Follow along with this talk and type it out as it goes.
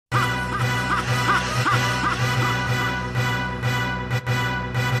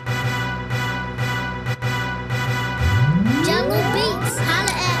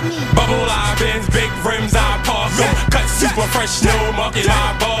rims, I park them. Cut super fresh, no market,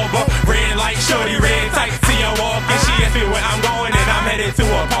 my barber. Red light, shorty, red tight, see her walking. She asked me where I'm going and I'm headed to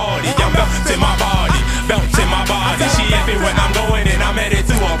a party. I'm belting my body, belting my body. She asked me where I'm going and I'm headed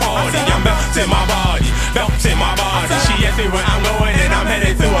to a party. I'm belting my body, belting my body. She asked me where I'm going and I'm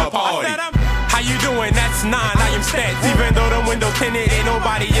headed to a party. How you doing? That's 9, I am stats. Even though the window tinted, ain't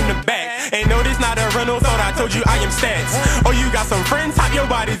nobody in the back. Ain't no, this not a rental, thought I told you I am stats. Oh, you got some friends? Hop your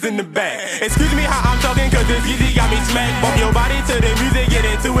bodies in the back. Excuse me how I'm talking, cause this easy got me smacked. Bump your body to the music, get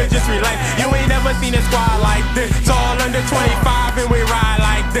into it, just relax. You ain't never seen a squad like this. It's all under 25 and we ride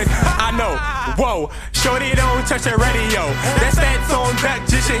like this. I know, whoa, shorty don't touch the radio. That's stats on deck,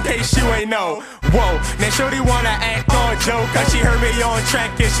 just in case you ain't know. Whoa, now shorty wanna act on Joe, cause she heard me on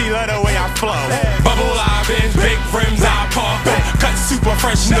track and she love the way I flow. Bubble Bins, big rims, I park them. Cut super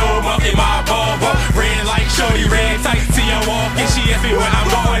fresh, no monkey, my barber. Red light, shorty, red tight, see her walking. She asked me where I'm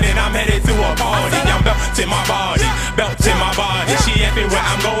going and I'm headed to a party. I'm belting my body, belting my body. She asked me where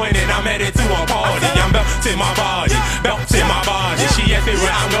I'm going and I'm headed to a party. I'm belting my body, belting my body. She asked me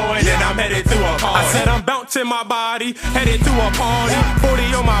where I'm going and I'm headed to a party. I said I'm belting my body, headed to a party.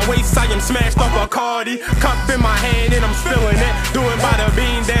 40 on my waist, I am smashed off a Cardi. Cup in my hand and I'm spilling it. Doing by the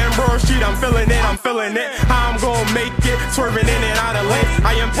bean, damn Broad Street, I'm feeling it, I'm feeling it. How I'm gonna make it, swerving in and out of lane.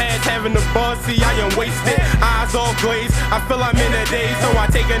 I am past having the buzz, see I am wasted. Eyes all glazed, I feel I'm in a daze, so I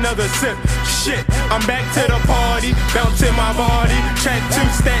take another sip. Shit, I'm back to the party, belting my body. Track 2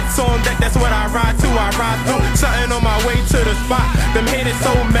 stats on deck, that's what I ride to. I ride through, something on my way to the spot. Them haters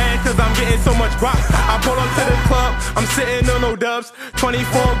so mad cause I'm getting so much guap. I pull up to the club, I'm sitting on no dubs. 24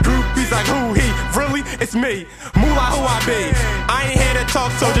 groupies like who he? Really? It's me. Moolah who I be. I ain't here to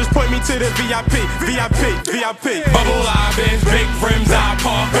talk, so just point me to the VIP. VIP. Bubble Bins, big rims, I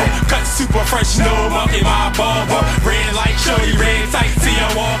park them. Cut super fresh, no monkey, my barber. Red light, shorty, red tight, see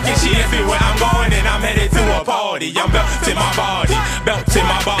her walking. She asked me where I'm going and I'm headed to a party. I'm belting my body, belting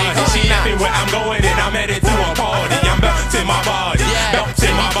my body. She asked me where I'm going and I'm headed to a party. I'm belting my body,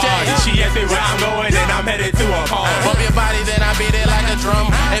 belting my body. She asked me where I'm going and I'm headed to a party. Bump your body, then I beat it like a drum.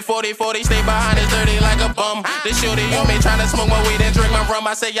 And 40-40, stay behind it dirty like a bum. This shorty on me tryna smoke my weed and drink my rum.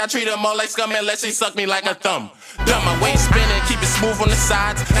 I say I treat them all like scum unless she suck me like a thumb. Dumb, my waist spinning, keep it smooth on the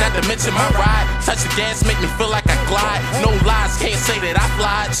sides. Not to mention my ride. Touch the gas, make me feel like I glide. No lies, can't say that I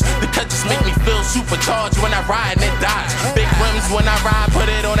fly. The cut just make me feel supercharged when I ride and it dodge. Big rims when I ride, put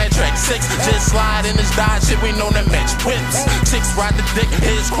it on that track 6. Just slide in this Dodge, shit we know that match whips. Chicks ride the dick,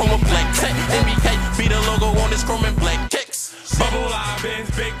 here's chrome and black tech. NBK, be the logo on this chrome and black kicks. Bubble Bins,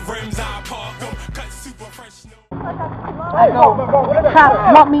 big rims, I park them. Cut super fresh, no.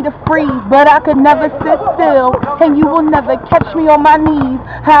 Cops want me to freeze, but I could never sit still. And you will never catch me on my knees.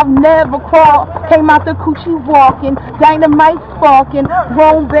 I've never crawled, came out the coochie walking, dynamite sparking,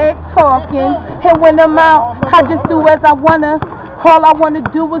 grown bag talking. And when I'm out, I just do as I wanna. All I wanna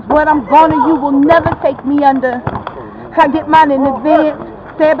do is what I'm gonna. You will never take me under. I get mine in advance,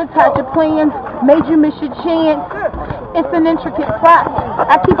 sabotage your plans, made you miss your chance. It's an intricate plot.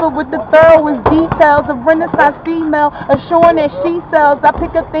 I keep it with the thoroughest details of Renaissance female, assuring that she sells. I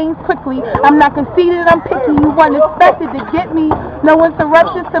pick up things quickly. I'm not conceited, I'm picky. You weren't expected to get me. No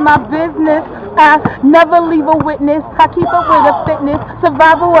interruptions to my business. I never leave a witness. I keep up with a fitness,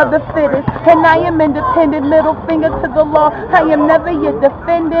 survival of the fittest. And I am independent, middle finger to the law. I am never your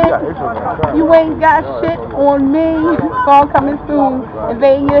defendant. You ain't got shit on me. Song coming soon.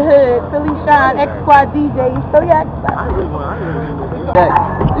 Invading your hood. Philly Shine, X-Squad DJ. Philly X-Squad.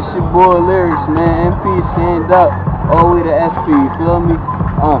 This your boy Lyrics, man. MP stand up all the way to SP, you feel me?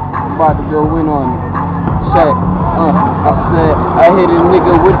 I'm about to go win on it. Check. I said I hit a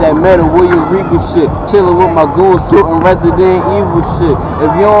nigga with that metal William Regal shit. Chillin' with my goons, shooting Resident Evil shit. If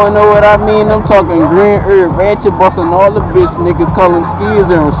you don't know what I mean, I'm talking green herb, ratchet bustin' all the bitch niggas calling skis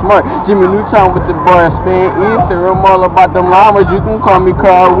and I'm smart. Jimmy Neutron with the bar, span Easter. I'm all about them llamas, you can call me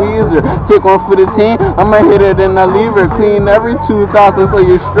Carl Weezer. Take one for the team, I'ma hit it and I leave her. Clean every 2,000 so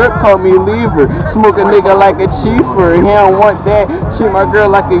your strip, call me leaver. Smoke a nigga like a chiefer, he don't want that. Treat my girl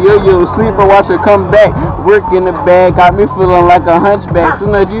like a yo-yo, sleeper, watch her come back. Work in the bag, got me feeling like a hunchback.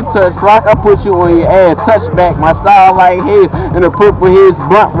 Soon as you touch rock, I put you on your ass. Touchback, my style like haze, and the purple haze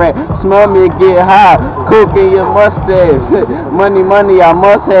blunt rack. Smell me and get high, coke in your mustache. Money, money, I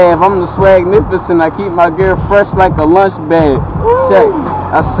must have. I'm the swagnificent, I keep my gear fresh like a lunch bag. Check,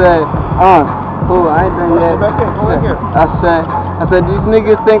 I said, cool, I ain't done yet. I said, these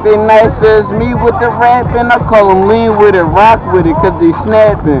niggas think they nice as me with the rapping. I call them lean with it, rock with it, cause they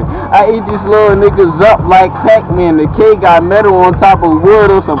snapping. I eat these little niggas up like Pac-Man. The K got metal on top of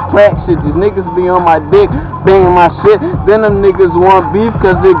wood or some crack shit. These niggas be on my dick, banging my shit. Then them niggas want beef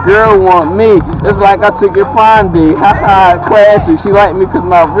cause the girl want me. It's like I took it fine day. Haha, classic. She like me cause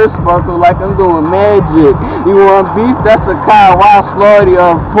my wrist sparkle like I'm doing magic. You want beef? That's a cow. Why slaughter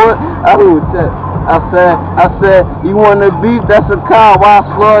your foot? I said, you want the beef? That's a cow. Why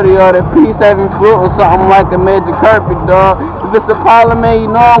slaughter or the piece having fruit or something like a magic carpet, dog? If it's a problem, man, you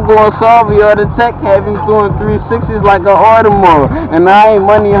know I'm going to solve it. Or the tech having doing 360s like an Audemars. And I ain't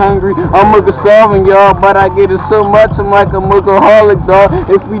money hungry. I'm mugga solving, y'all, but I get it so much. I'm like a muggaholic, dog.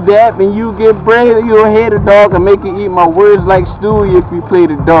 If we dap and you get bread, you'll hear the dog and make it eat my words like Stewie if you play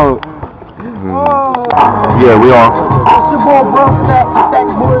the dog. Yeah, we are. It's your boy, bro, Stack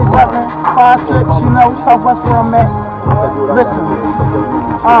Boys up, man. 5'6", you know, Southwest where I'm at. Listen,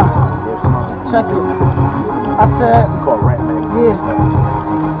 check it. I said, yeah,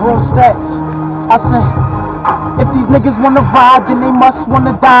 bro, Stacks. I said, if these niggas wanna ride, then they must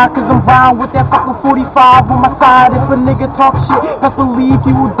wanna die. Cause I'm riding with that fucking 45 on my side. If a nigga talk shit, best believe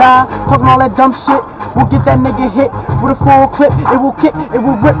he will die. Talking all that dumb shit. We'll get that nigga hit with a full clip. It will kick, it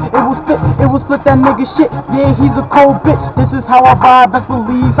will rip, it will spit, it will split that nigga shit. Yeah, he's a cold bitch. This is how I ride. Best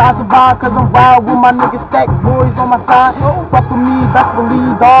believe I survive, cause I'm riding with my niggas Stack Boys on my side. Fuck with me, best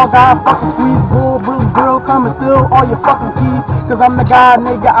believe, dog. I fucking squeeze bull, really girl, come and steal all your fucking keys. Cause I'm the guy,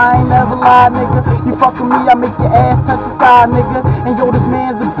 nigga. I ain't never lied, nigga. You fuck with me, I make your ass touch the side, nigga. And yo, this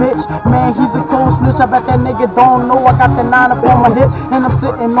man's a bitch. Man, he's a cold snitch. I bet that nigga don't know I got the 9 up on my hip. And I'm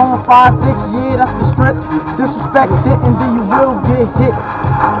sitting on 5'6", yeah, that's the strip. Disrespect it and then you will get hit.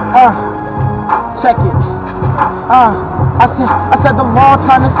 Check it. I said the law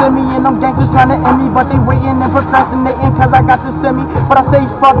trying to send me and them gangsters trying to end me, but they waiting and procrastinating cause I got to send me. But I say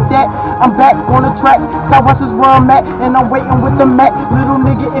fuck that, I'm back on the track. Southwest is where I'm at and I'm waiting with the Mac. Little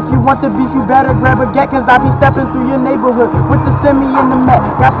nigga, if you want the beef, you better grab a gat, cause I be stepping through your neighborhood with the semi and the Mac.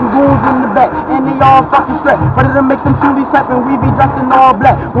 Got some goons in the back and they all fucking strapped, but it'll make them truly slap and we be dressed in all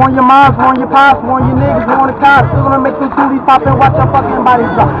black. Warn your moms, warn your pops, warn your niggas, warn the cops. Still gonna make them truly pop and watch your fucking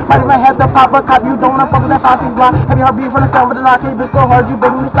bodies drop. Might even have to pop a cop, you don't wanna fuck with that posse block. Have you heard beef from the sound with the lock? Hey, bitch, so hard, you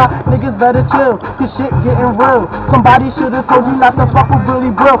better stop. Niggas better chill, cause shit getting real. Somebody should've told you not to fuck with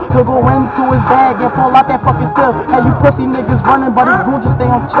Billy Brill. He'll go into his bag and pull out that fucking still. Hey, you pussy niggas running, but his goons just stay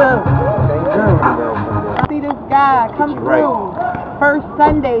on chill. See this guy come through. First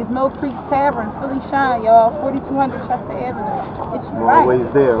Sundays, Mill Creek Tavern, Philly Shine, y'all. 4200 Chester Avenue. It's right. Always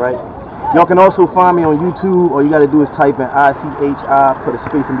there, right? Y'all can also find me on YouTube. All you gotta do is type in ICHI, put a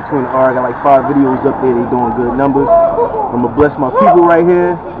space in between the R. I got like 5 videos up there. They doing good numbers. I'm gonna bless my people right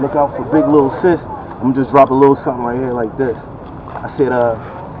here. Look out for Big Little Sis. I'm gonna just drop a little something right here like this. I said,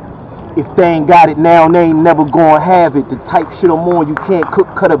 if they ain't got it now, they ain't never gonna have it. The type shit I'm on, you can't cook,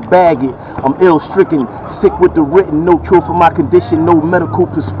 cut, or bag it. I'm ill-stricken, sick with the written, no cure for my condition, no medical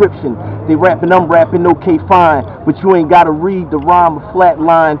prescription. They rapping, I'm rapping, okay fine, but you ain't gotta read the rhyme or flat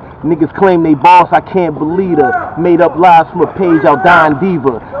line. Niggas claim they boss, I can't believe her. Made up lies from a page, I'll dying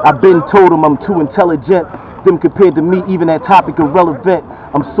diva. I been told them I'm too intelligent. Them compared to me, even that topic irrelevant.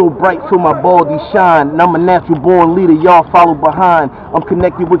 I'm so bright, so my baldy shine. And I'm a natural born leader, y'all follow behind. I'm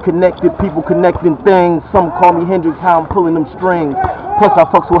connected with connected people, connecting things. Some call me Hendrix, how I'm pulling them strings. Plus I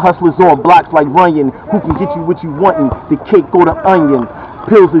fucks with hustlers on blocks like Runyon, who can get you what you wantin', the cake or the onion.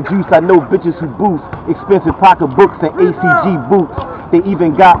 Pills or juice, I know bitches who boost. Expensive pocketbooks and ACG boots. They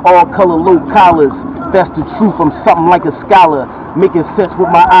even got all color low collars. That's the truth, I'm something like a scholar. Making sense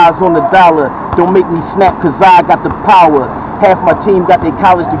with my eyes on the dollar. Don't make me snap cause I got the power. Half my team got their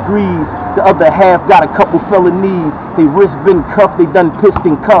college degrees. The other half got a couple felonies. They wrists been cuffed, they done pissed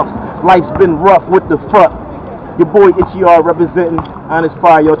in cuffs. Life's been rough, what the fuck? Your boy Itchy R representing Honest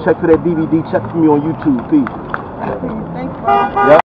Fire. Y'all check for that DVD, check for me on YouTube. Peace. Thanks, bro. Yep.